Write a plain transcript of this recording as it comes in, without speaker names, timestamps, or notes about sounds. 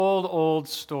Old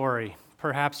story.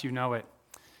 Perhaps you know it.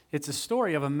 It's a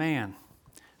story of a man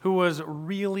who was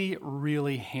really,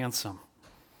 really handsome.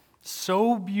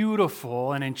 So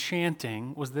beautiful and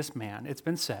enchanting was this man, it's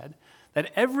been said,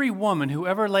 that every woman who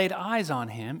ever laid eyes on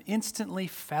him instantly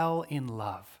fell in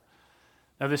love.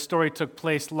 Now, this story took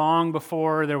place long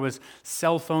before there was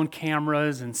cell phone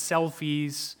cameras and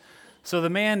selfies, so the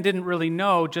man didn't really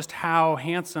know just how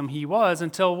handsome he was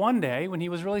until one day when he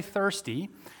was really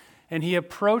thirsty and he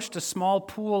approached a small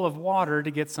pool of water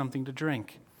to get something to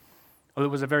drink. Well, it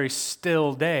was a very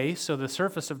still day, so the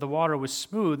surface of the water was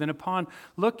smooth, and upon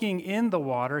looking in the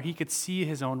water, he could see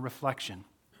his own reflection.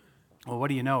 Well, what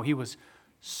do you know? He was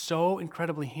so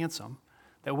incredibly handsome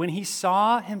that when he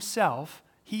saw himself,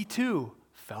 he too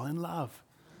fell in love.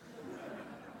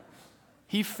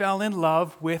 He fell in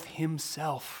love with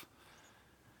himself.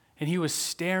 And he was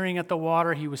staring at the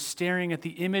water, he was staring at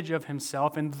the image of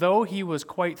himself, and though he was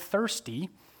quite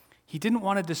thirsty, he didn't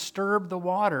want to disturb the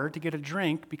water to get a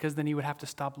drink because then he would have to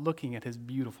stop looking at his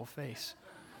beautiful face.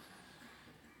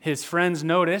 His friends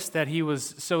noticed that he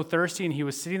was so thirsty and he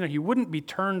was sitting there, he wouldn't be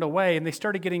turned away, and they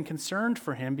started getting concerned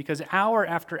for him because hour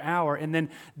after hour and then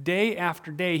day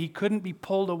after day, he couldn't be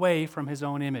pulled away from his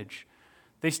own image.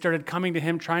 They started coming to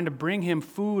him, trying to bring him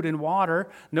food and water,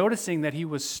 noticing that he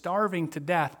was starving to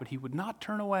death, but he would not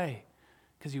turn away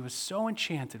because he was so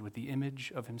enchanted with the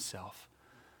image of himself.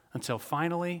 Until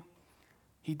finally,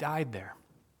 he died there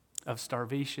of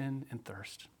starvation and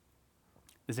thirst.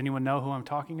 Does anyone know who I'm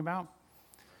talking about?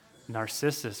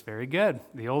 Narcissus, very good.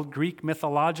 The old Greek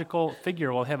mythological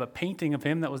figure. We'll have a painting of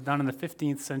him that was done in the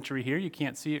 15th century here. You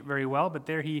can't see it very well, but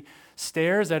there he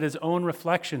stares at his own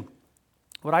reflection.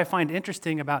 What I find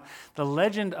interesting about the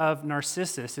legend of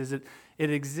Narcissus is that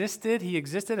he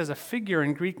existed as a figure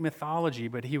in Greek mythology,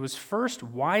 but he was first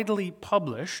widely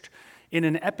published in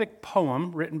an epic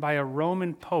poem written by a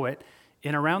Roman poet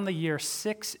in around the year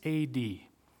 6 AD.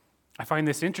 I find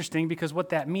this interesting because what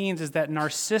that means is that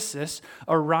Narcissus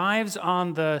arrives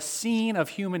on the scene of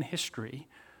human history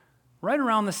right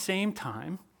around the same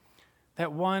time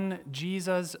that one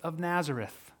Jesus of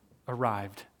Nazareth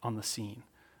arrived on the scene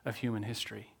of human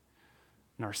history.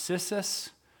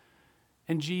 Narcissus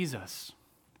and Jesus,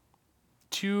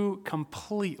 two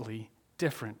completely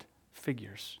different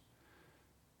figures.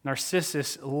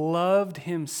 Narcissus loved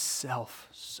himself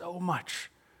so much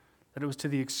that it was to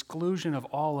the exclusion of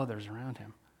all others around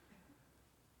him.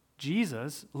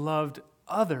 Jesus loved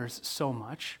others so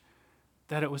much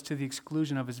that it was to the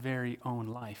exclusion of his very own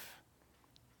life.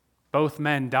 Both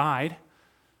men died,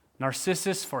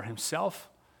 Narcissus for himself,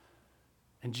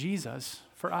 and Jesus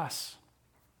for us.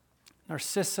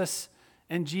 Narcissus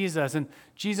and Jesus. And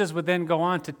Jesus would then go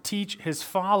on to teach his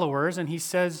followers, and he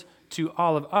says to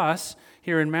all of us,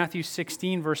 here in Matthew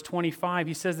 16, verse 25,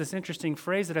 he says this interesting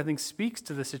phrase that I think speaks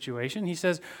to the situation. He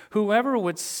says, "Whoever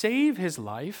would save his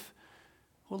life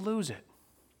will lose it.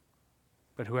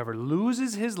 But whoever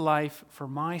loses his life for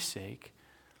my sake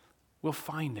will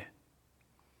find it."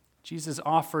 Jesus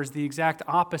offers the exact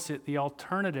opposite, the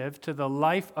alternative to the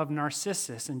life of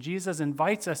Narcissus. And Jesus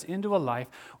invites us into a life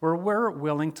where we're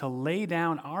willing to lay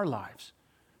down our lives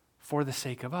for the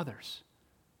sake of others,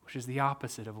 which is the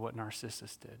opposite of what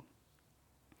Narcissus did.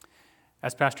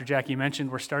 As Pastor Jackie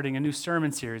mentioned, we're starting a new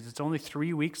sermon series. It's only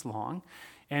 3 weeks long,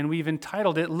 and we've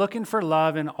entitled it, "Looking for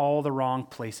Love in All the Wrong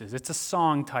Places." It's a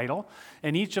song title,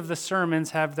 and each of the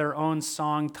sermons have their own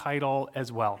song title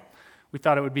as well. We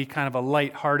thought it would be kind of a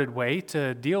light-hearted way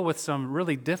to deal with some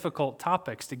really difficult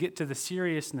topics, to get to the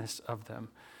seriousness of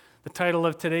them. The title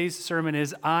of today's sermon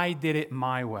is "I Did It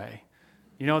My Way."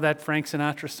 You know that Frank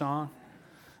Sinatra song?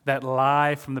 That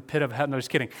lie from the pit of hell. No, just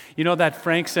kidding. You know that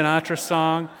Frank Sinatra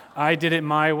song, "I Did It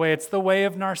My Way"? It's the way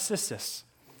of Narcissus.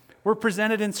 We're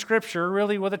presented in Scripture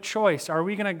really with a choice. Are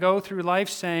we going to go through life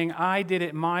saying, "I did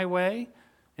it my way,"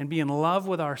 and be in love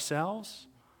with ourselves?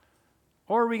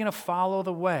 Or are we going to follow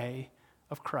the way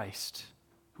of Christ,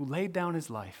 who laid down his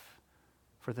life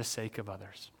for the sake of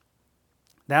others?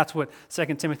 That's what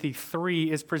 2 Timothy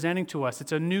 3 is presenting to us.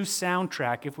 It's a new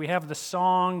soundtrack. If we have the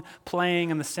song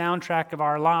playing and the soundtrack of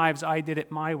our lives, "I Did It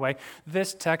My Way,"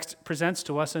 this text presents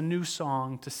to us a new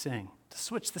song to sing, to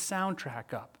switch the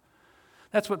soundtrack up.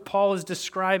 That's what Paul is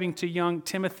describing to young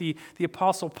Timothy. The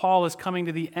Apostle Paul is coming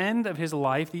to the end of his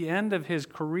life, the end of his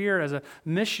career as a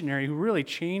missionary who really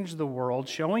changed the world,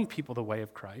 showing people the way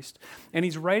of Christ. And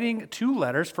he's writing 2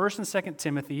 letters, 1 and 2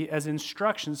 Timothy, as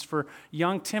instructions for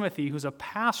young Timothy, who's a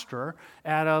pastor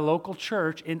at a local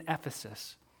church in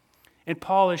Ephesus. And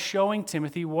Paul is showing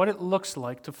Timothy what it looks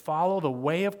like to follow the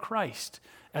way of Christ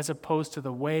as opposed to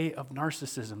the way of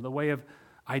narcissism, the way of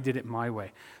I did it my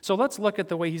way. So let's look at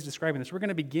the way he's describing this. We're going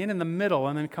to begin in the middle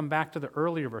and then come back to the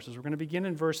earlier verses. We're going to begin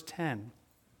in verse 10.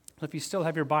 So if you still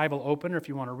have your Bible open or if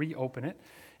you want to reopen it,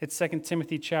 it's 2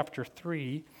 Timothy chapter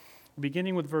 3,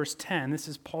 beginning with verse 10. This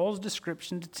is Paul's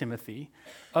description to Timothy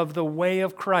of the way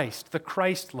of Christ, the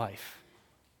Christ life.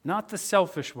 Not the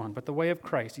selfish one, but the way of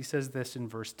Christ. He says this in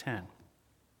verse 10.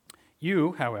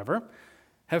 You, however,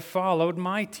 have followed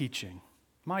my teaching,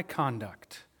 my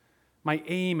conduct, my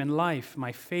aim in life,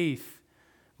 my faith,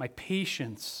 my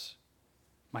patience,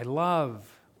 my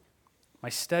love, my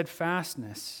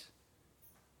steadfastness.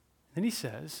 Then he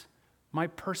says, my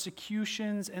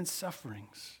persecutions and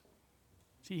sufferings.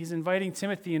 See, he's inviting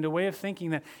Timothy into a way of thinking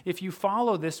that if you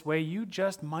follow this way, you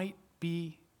just might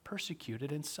be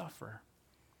persecuted and suffer.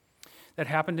 That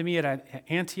happened to me at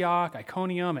Antioch,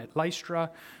 Iconium, at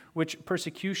Lystra, which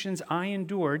persecutions I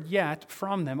endured, yet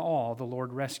from them all the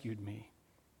Lord rescued me.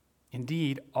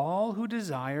 Indeed, all who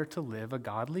desire to live a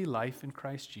godly life in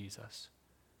Christ Jesus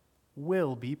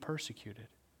will be persecuted,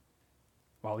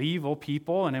 while evil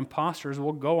people and impostors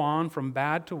will go on from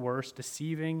bad to worse,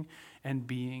 deceiving and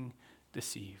being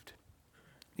deceived.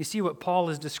 You see, what Paul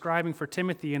is describing for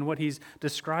Timothy and what he's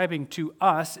describing to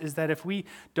us is that if we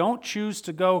don't choose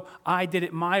to go, I did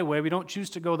it my way, we don't choose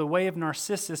to go the way of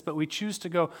Narcissus, but we choose to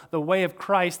go the way of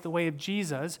Christ, the way of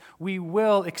Jesus, we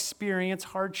will experience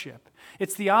hardship.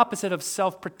 It's the opposite of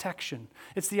self-protection.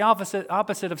 It's the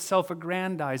opposite of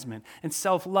self-aggrandizement and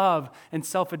self-love and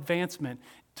self-advancement.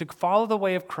 To follow the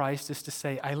way of Christ is to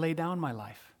say, I lay down my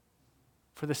life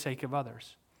for the sake of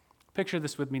others. Picture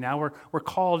this with me now. We're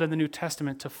called in the New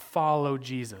Testament to follow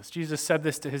Jesus. Jesus said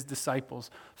this to his disciples,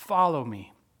 follow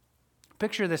me.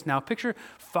 Picture this now. Picture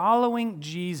following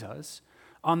Jesus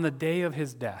on the day of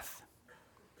his death.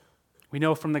 We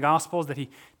know from the Gospels that he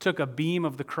took a beam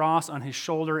of the cross on his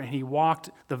shoulder and he walked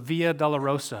the Via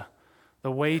Dolorosa,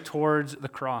 the way towards the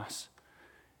cross.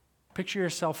 Picture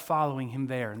yourself following him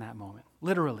there in that moment,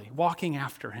 literally walking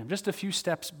after him, just a few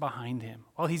steps behind him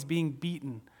while he's being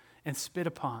beaten and spit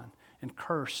upon and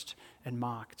cursed and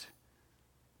mocked.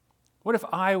 What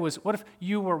if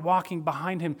you were walking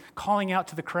behind him, calling out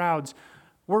to the crowds,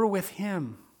 we're with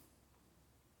him.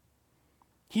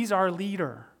 He's our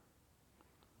leader.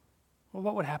 Well,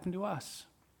 what would happen to us?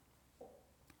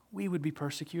 We would be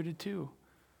persecuted too.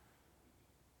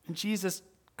 And Jesus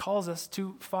calls us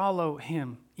to follow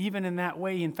him, even in that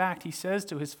way. In fact, he says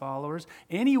to his followers,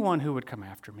 anyone who would come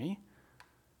after me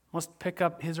must pick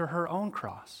up his or her own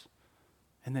cross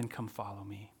and then come follow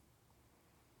me.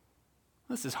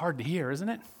 This is hard to hear, isn't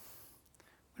it?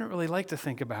 We don't really like to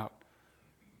think about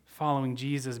following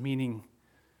Jesus, meaning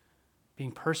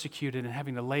being persecuted and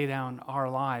having to lay down our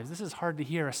lives. This is hard to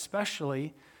hear,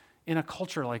 especially in a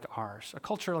culture like ours. A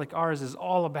culture like ours is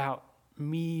all about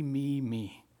me, me,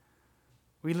 me.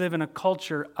 We live in a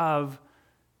culture of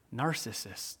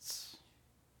narcissists,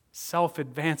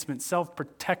 self-advancement,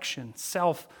 self-protection,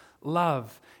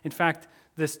 self-love. In fact,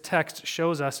 this text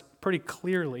shows us pretty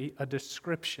clearly a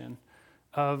description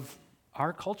of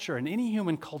our culture and any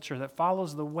human culture that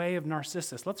follows the way of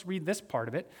Narcissus. Let's read this part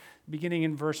of it, beginning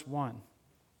in verse 1.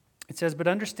 It says, but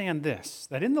understand this,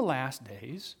 that in the last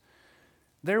days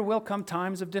there will come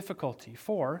times of difficulty,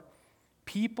 for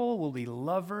people will be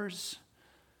lovers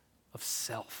of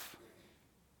self,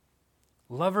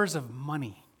 lovers of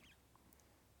money.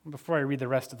 Before I read the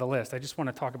rest of the list, I just want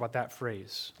to talk about that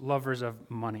phrase, lovers of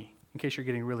money, in case you're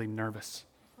getting really nervous.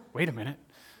 Wait a minute,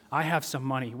 I have some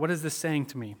money. What is this saying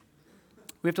to me?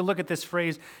 We have to look at this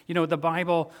phrase. You know, the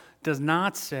Bible does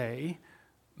not say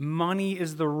money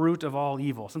is the root of all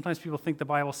evil. Sometimes people think the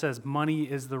Bible says money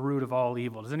is the root of all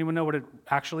evil. Does anyone know what it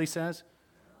actually says?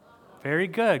 Very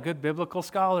good. Good biblical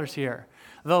scholars here.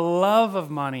 The love of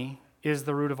money is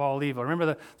the root of all evil.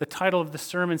 Remember, the title of the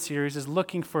sermon series is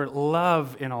Looking for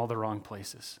Love in All the Wrong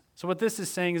Places. So what this is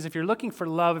saying is if you're looking for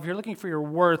love, if you're looking for your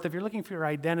worth, if you're looking for your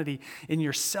identity in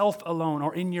yourself alone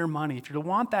or in your money, if you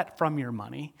want that from your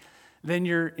money, then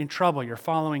you're in trouble. You're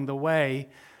following the way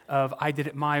of I did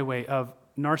it my way, of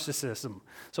narcissism.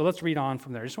 So let's read on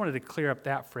from there. I just wanted to clear up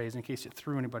that phrase in case it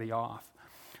threw anybody off.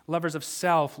 Lovers of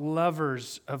self,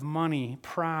 lovers of money,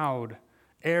 proud,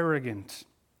 arrogant,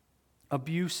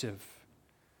 abusive,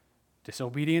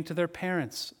 disobedient to their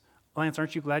parents. Lance,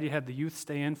 aren't you glad you had the youth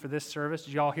stay in for this service?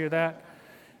 Did you all hear that?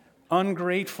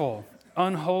 Ungrateful,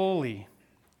 unholy,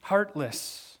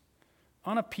 heartless,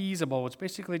 unappeasable, which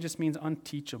basically just means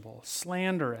unteachable,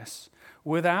 slanderous,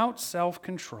 without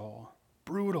self-control,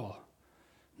 brutal,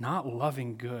 not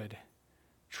loving good,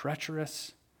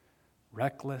 treacherous,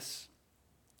 reckless,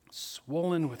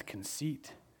 swollen with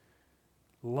conceit,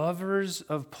 lovers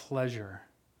of pleasure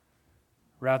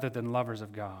rather than lovers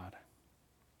of God,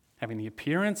 having the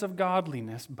appearance of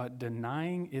godliness, but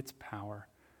denying its power.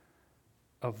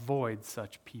 Avoid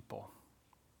such people.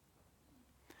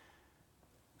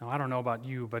 Now, I don't know about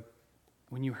you, but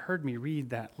when you heard me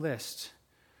read that list,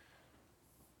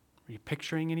 were you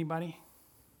picturing anybody?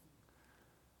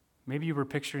 Maybe you were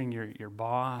picturing your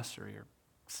boss or your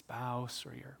spouse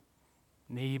or your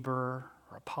neighbor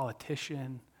or a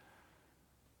politician.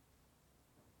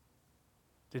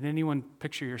 Did anyone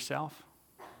picture yourself?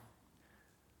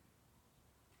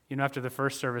 You know, after the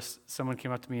first service, someone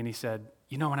came up to me and he said,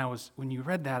 you know, when you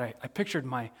read that, I pictured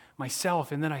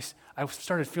myself, and then I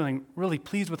started feeling really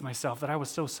pleased with myself that I was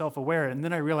so self-aware, and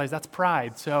then I realized that's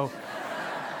pride. So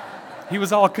he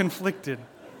was all conflicted.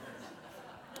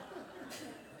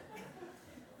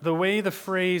 The way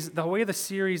the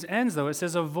series ends, though, it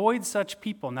says, avoid such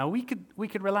people. Now, we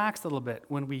could relax a little bit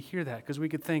when we hear that, because we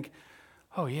could think,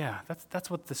 oh yeah, that's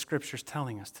what the Scripture's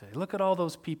telling us today. Look at all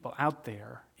those people out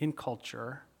there in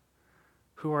culture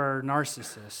who are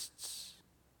narcissists.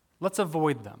 Let's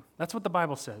avoid them. That's what the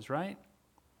Bible says, right?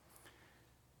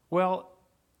 Well,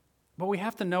 what we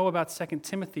have to know about 2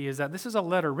 Timothy is that this is a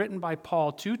letter written by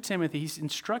Paul to Timothy. He's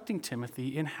instructing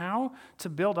Timothy in how to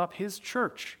build up his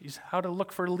church. He's how to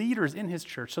look for leaders in his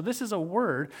church. So this is a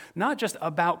word not just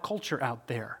about culture out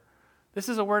there. This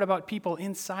is a word about people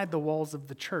inside the walls of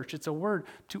the church. It's a word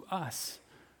to us.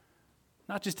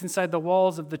 Not just inside the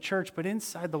walls of the church, but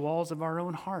inside the walls of our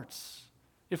own hearts.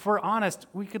 If we're honest,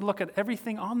 we could look at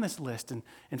everything on this list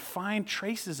and find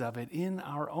traces of it in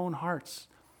our own hearts.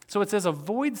 So it says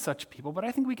avoid such people, but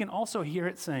I think we can also hear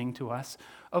it saying to us,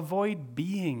 avoid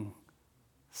being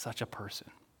such a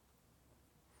person.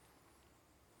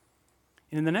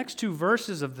 In the next two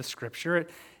verses of the Scripture,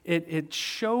 it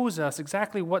shows us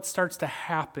exactly what starts to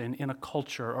happen in a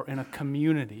culture or in a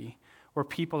community where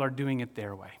people are doing it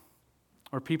their way,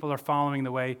 or people are following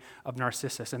the way of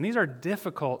Narcissus. And these are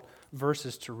difficult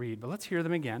verses to read, but let's hear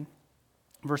them again.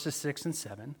 Verses 6 and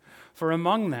 7. For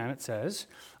among them, it says,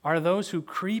 are those who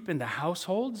creep into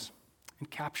households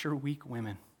and capture weak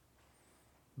women,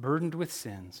 burdened with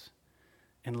sins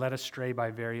and led astray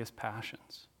by various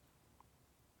passions.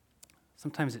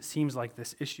 Sometimes it seems like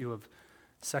this issue of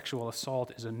sexual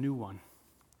assault is a new one,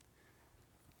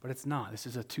 but it's not. This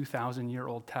is a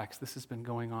 2,000-year-old text. This has been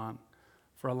going on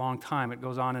for a long time. It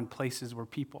goes on in places where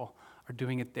people are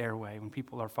doing it their way, when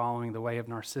people are following the way of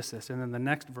Narcissus. And then the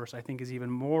next verse, I think, is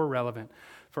even more relevant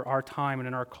for our time and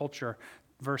in our culture.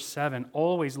 Verse 7,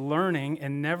 always learning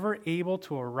and never able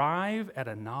to arrive at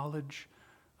a knowledge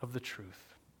of the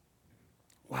truth.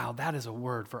 Wow, that is a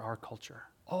word for our culture.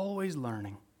 Always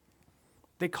learning.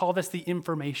 They call this the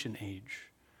information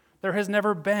age. There has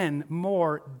never been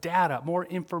more data, more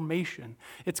information.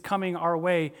 It's coming our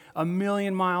way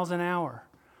 1,000,000 miles an hour.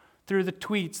 Through the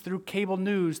tweets, through cable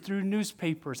news, through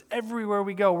newspapers, everywhere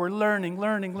we go, we're learning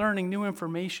new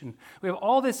information. We have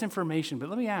all this information, but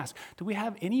let me ask, do we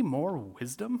have any more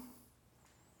wisdom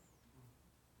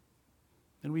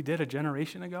than we did a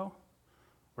generation ago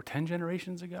or 10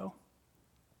 generations ago?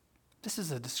 This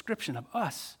is a description of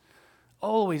us,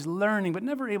 always learning, but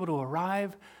never able to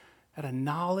arrive at a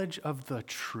knowledge of the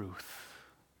truth.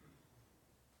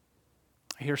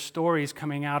 I hear stories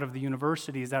coming out of the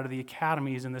universities, out of the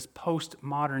academies in this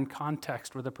postmodern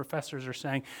context where the professors are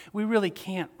saying, we really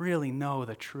can't really know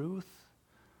the truth.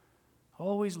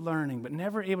 Always learning, but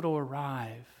never able to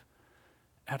arrive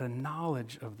at a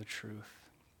knowledge of the truth.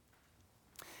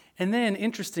 And then,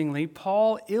 interestingly,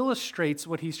 Paul illustrates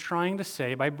what he's trying to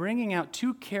say by bringing out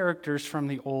two characters from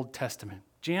the Old Testament,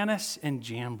 Jannes and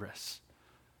Jambres.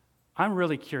 I'm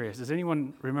really curious. Does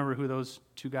anyone remember who those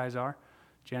two guys are?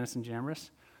 Jannes and Jambres?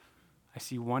 I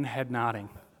see one head nodding.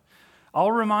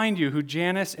 I'll remind you who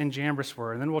Jannes and Jambres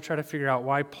were, and then we'll try to figure out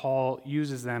why Paul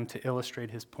uses them to illustrate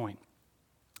his point.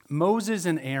 Moses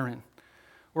and Aaron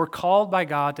were called by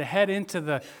God to head into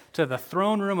the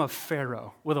throne room of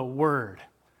Pharaoh with a word.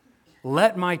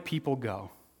 Let my people go.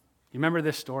 You remember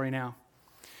this story now?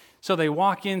 So they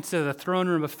walk into the throne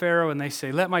room of Pharaoh and they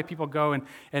say, let my people go.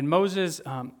 And Moses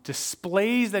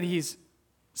displays that he's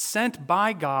sent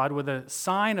by God with a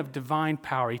sign of divine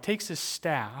power. He takes his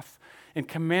staff and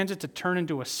commands it to turn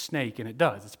into a snake, and it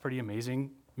does. It's a pretty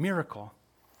amazing miracle.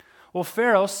 Well,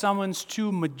 Pharaoh summons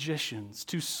two magicians,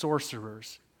 two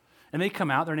sorcerers, and they come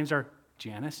out. Their names are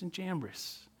Jannes and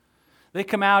Jambres. They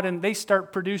come out and they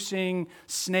start producing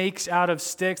snakes out of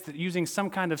sticks using some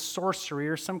kind of sorcery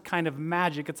or some kind of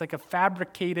magic. It's like a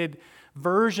fabricated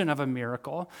version of a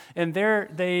miracle. And there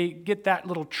they get that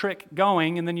little trick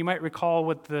going, and then you might recall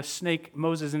what the snake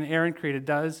Moses and Aaron created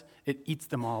does. It eats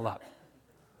them all up.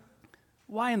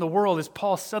 Why in the world is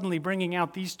Paul suddenly bringing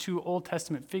out these two Old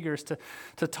Testament figures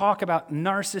to talk about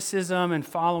narcissism and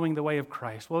following the way of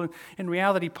Christ? Well, in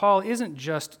reality, Paul isn't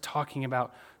just talking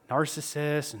about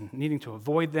narcissists and needing to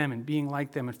avoid them and being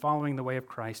like them and following the way of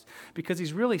Christ, because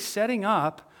he's really setting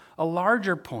up a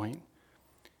larger point.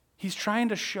 He's trying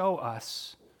to show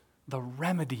us the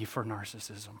remedy for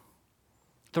narcissism,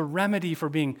 the remedy for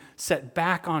being set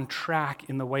back on track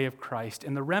in the way of Christ.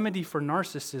 And the remedy for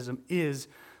narcissism is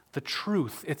the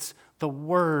truth. It's the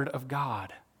Word of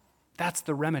God. That's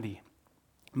the remedy.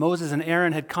 Moses and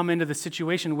Aaron had come into the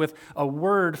situation with a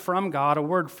word from God, a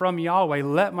word from Yahweh,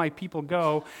 let my people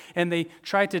go. And they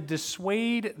tried to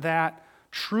dissuade that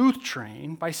truth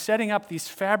train by setting up these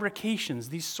fabrications,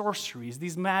 these sorceries,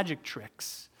 these magic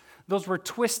tricks. Those were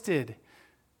twisted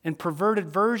and perverted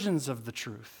versions of the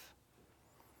truth.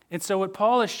 And so what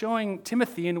Paul is showing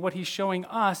Timothy and what he's showing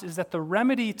us is that the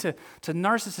remedy to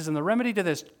narcissism, the remedy to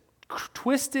this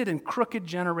twisted and crooked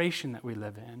generation that we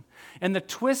live in, and the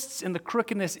twists and the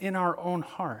crookedness in our own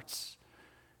hearts,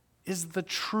 is the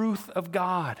truth of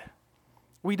God.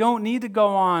 We don't need to go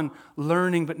on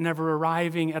learning but never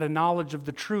arriving at a knowledge of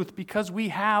the truth, because we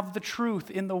have the truth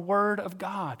in the Word of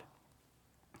God.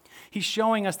 He's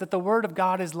showing us that the Word of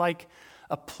God is like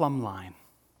a plumb line.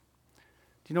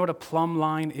 Do you know what a plumb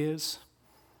line is?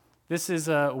 This is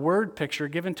a word picture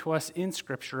given to us in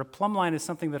Scripture. A plumb line is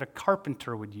something that a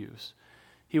carpenter would use.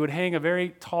 He would hang a very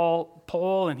tall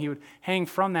pole, and he would hang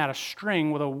from that a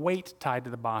string with a weight tied to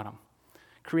the bottom,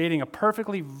 creating a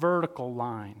perfectly vertical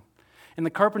line. And the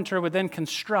carpenter would then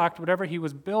construct whatever he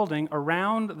was building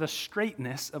around the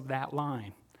straightness of that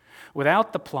line.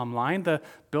 Without the plumb line, the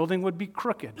building would be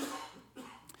crooked.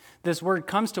 This word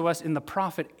comes to us in the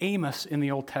prophet Amos in the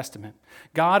Old Testament.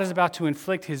 God is about to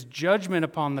inflict his judgment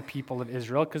upon the people of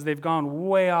Israel because they've gone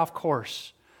way off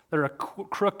course. They're a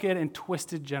crooked and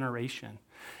twisted generation.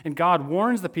 And God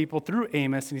warns the people through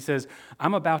Amos, and he says,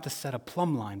 I'm about to set a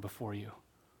plumb line before you.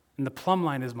 And the plumb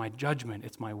line is my judgment,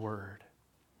 it's my word.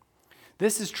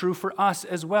 This is true for us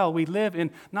as well. We live in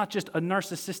not just a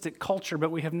narcissistic culture, but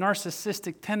we have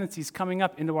narcissistic tendencies coming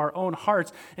up into our own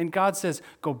hearts. And God says,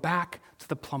 go back to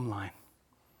the plumb line.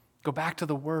 Go back to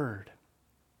the Word.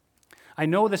 I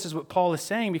know this is what Paul is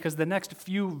saying because the next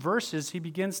few verses, he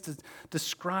begins to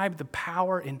describe the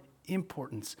power and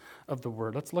importance of the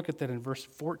Word. Let's look at that in verse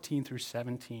 14 through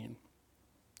 17.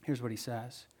 Here's what he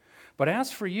says. But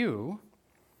as for you,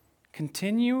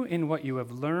 continue in what you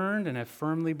have learned and have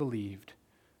firmly believed,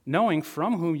 knowing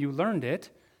from whom you learned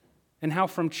it, and how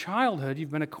from childhood you've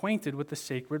been acquainted with the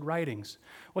sacred writings.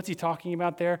 What's he talking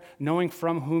about there? Knowing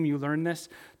from whom you learned this?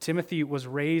 Timothy was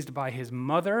raised by his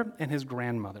mother and his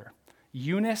grandmother,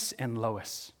 Eunice and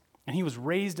Lois. And he was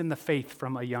raised in the faith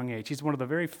from a young age. He's one of the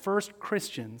very first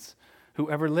Christians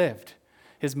who ever lived.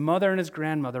 His mother and his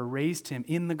grandmother raised him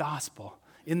in the gospel,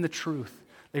 in the truth.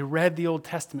 They read the Old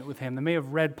Testament with him. They may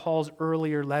have read Paul's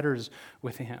earlier letters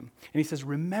with him. And he says,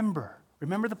 remember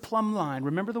the plumb line,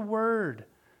 remember the Word.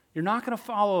 You're not going to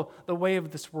follow the way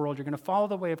of this world. You're going to follow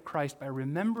the way of Christ by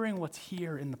remembering what's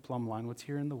here in the plumb line, what's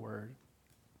here in the Word.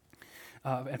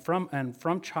 And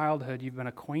from childhood, you've been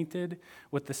acquainted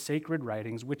with the sacred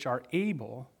writings, which are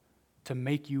able to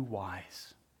make you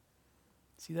wise.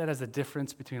 See that as a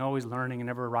difference between always learning and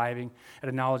never arriving at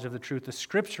a knowledge of the truth. The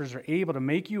Scriptures are able to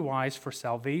make you wise for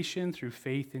salvation through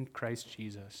faith in Christ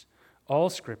Jesus. All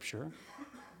Scripture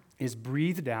is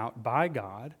breathed out by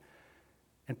God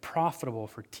and profitable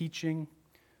for teaching,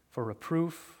 for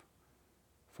reproof,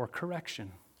 for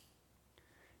correction,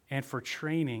 and for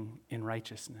training in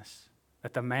righteousness,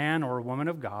 that the man or woman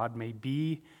of God may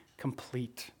be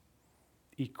complete,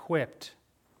 equipped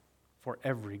for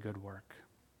every good work.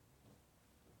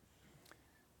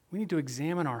 We need to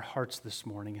examine our hearts this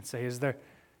morning and say, is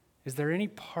there any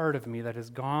part of me that has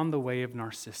gone the way of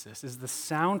Narcissus? Is the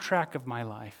soundtrack of my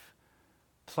life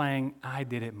playing, I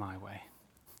did it my way?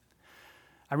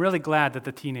 I'm really glad that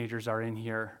the teenagers are in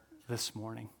here this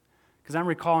morning because I'm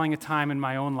recalling a time in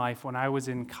my own life when I was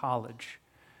in college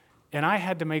and I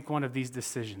had to make one of these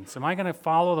decisions. Am I going to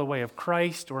follow the way of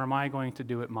Christ or am I going to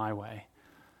do it my way?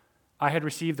 I had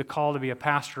received the call to be a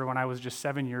pastor when I was just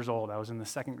 7 years old. I was in the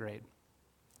second grade.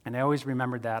 And I always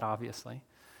remembered that, obviously.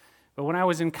 But when I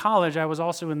was in college, I was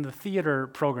also in the theater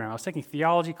program. I was taking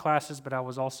theology classes, but I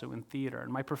was also in theater.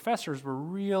 And my professors were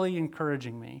really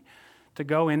encouraging me to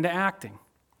go into acting.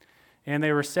 And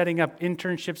they were setting up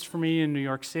internships for me in New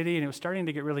York City, and it was starting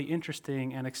to get really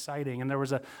interesting and exciting. And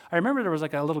I remember there was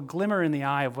like a little glimmer in the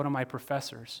eye of one of my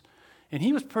professors. And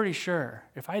he was pretty sure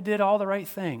if I did all the right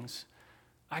things,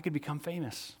 I could become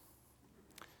famous.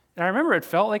 And I remember it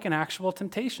felt like an actual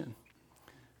temptation.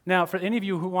 Now, for any of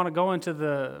you who want to go into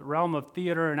the realm of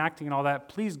theater and acting and all that,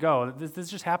 please go. This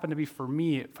just happened to be, for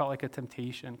me, it felt like a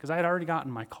temptation because I had already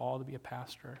gotten my call to be a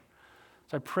pastor.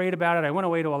 So I prayed about it. I went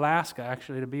away to Alaska,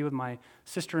 actually, to be with my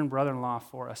sister and brother-in-law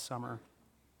for a summer.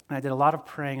 And I did a lot of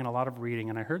praying and a lot of reading,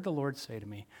 and I heard the Lord say to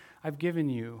me, I've given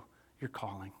you your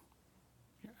calling.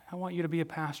 I want you to be a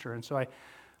pastor. And so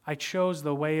I chose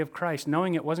the way of Christ,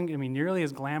 knowing it wasn't going to be nearly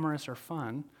as glamorous or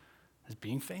fun as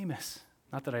being famous.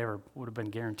 Not that I ever would have been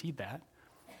guaranteed that,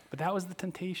 but that was the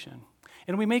temptation.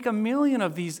 And we make a million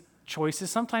of these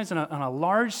choices, sometimes on a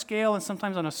large scale and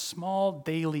sometimes on a small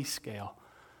daily scale.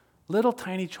 Little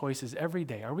tiny choices every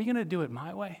day. Are we going to do it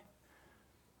my way?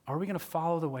 Are we going to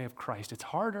follow the way of Christ? It's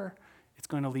harder. It's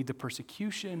going to lead to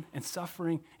persecution and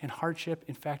suffering and hardship.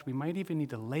 In fact, we might even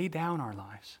need to lay down our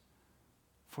lives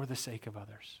for the sake of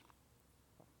others.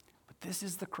 But this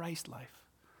is the Christ life.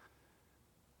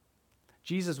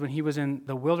 Jesus, when he was in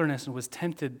the wilderness and was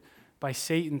tempted by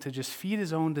Satan to just feed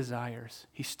his own desires,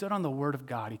 he stood on the word of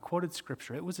God. He quoted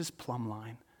scripture. It was his plumb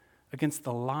line against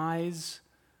the lies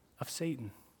of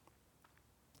Satan.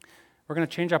 We're going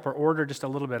to change up our order just a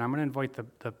little bit. I'm going to invite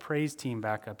the praise team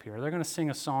back up here. They're going to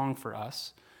sing a song for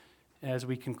us as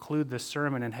we conclude this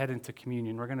sermon and head into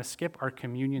communion. We're going to skip our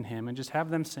communion hymn and just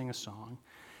have them sing a song.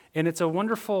 And it's a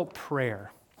wonderful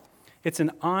prayer. It's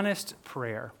an honest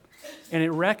prayer. And it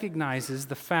recognizes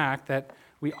the fact that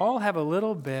we all have a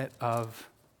little bit of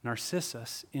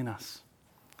Narcissus in us.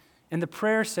 And the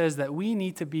prayer says that we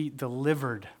need to be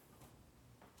delivered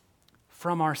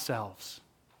from ourselves.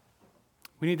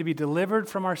 We need to be delivered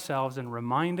from ourselves and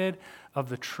reminded of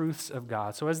the truths of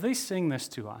God. So as they sing this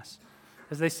to us,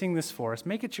 as they sing this for us,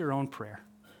 make it your own prayer.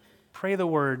 Pray the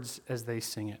words as they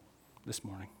sing it this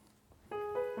morning.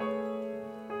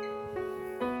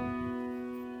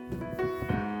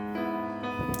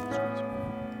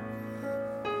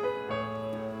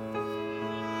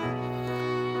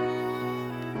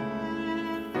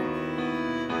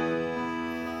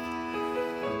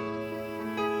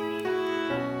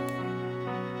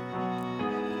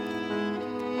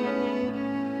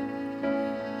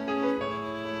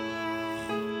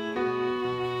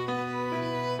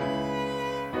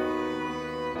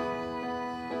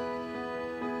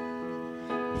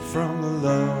 From the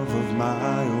love of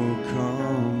my own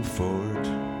comfort,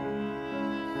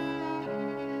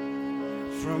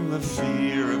 from the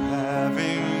fear of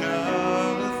having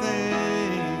nothing,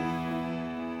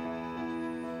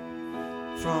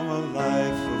 from a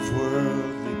life of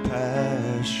worldly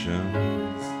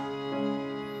passions,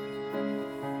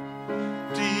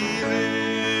 deliver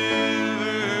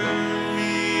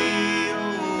me,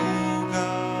 O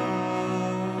God,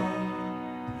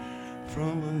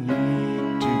 from a need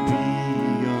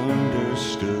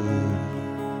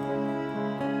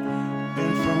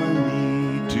and from a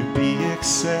need to be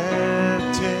accepted,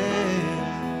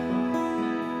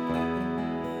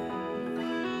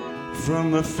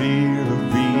 from the fear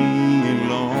of being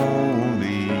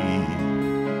lonely.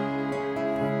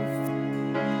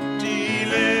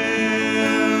 Deliver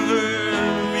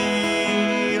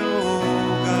me, oh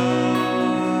God.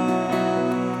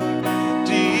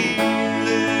 Deliver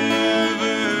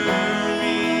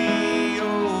me,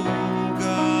 oh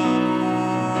God.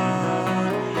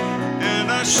 And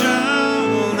I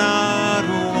shall not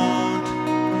want,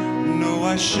 no,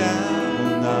 I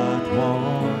shall not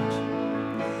want.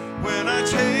 When I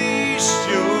taste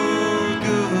your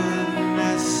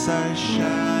goodness, I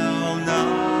shall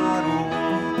not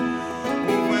want.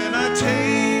 When I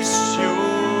taste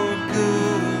your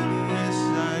goodness,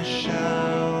 I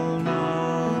shall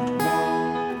not want.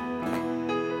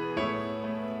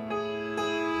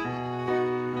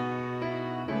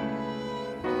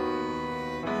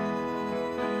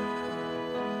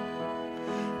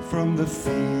 From the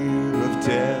fear of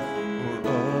death or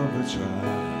of a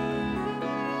trial,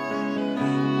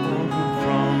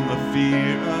 from the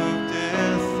fear of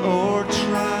death or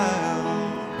trial,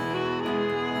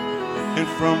 and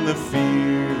from the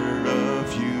fear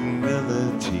of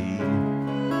humility.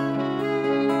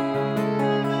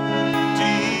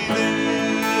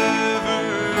 Deliver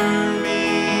me,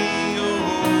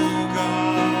 oh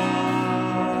God.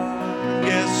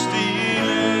 Yes,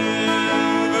 deliver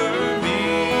me,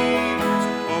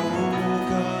 oh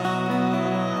God.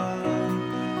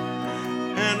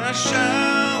 And I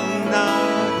shall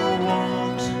not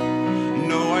want,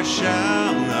 no, I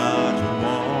shall not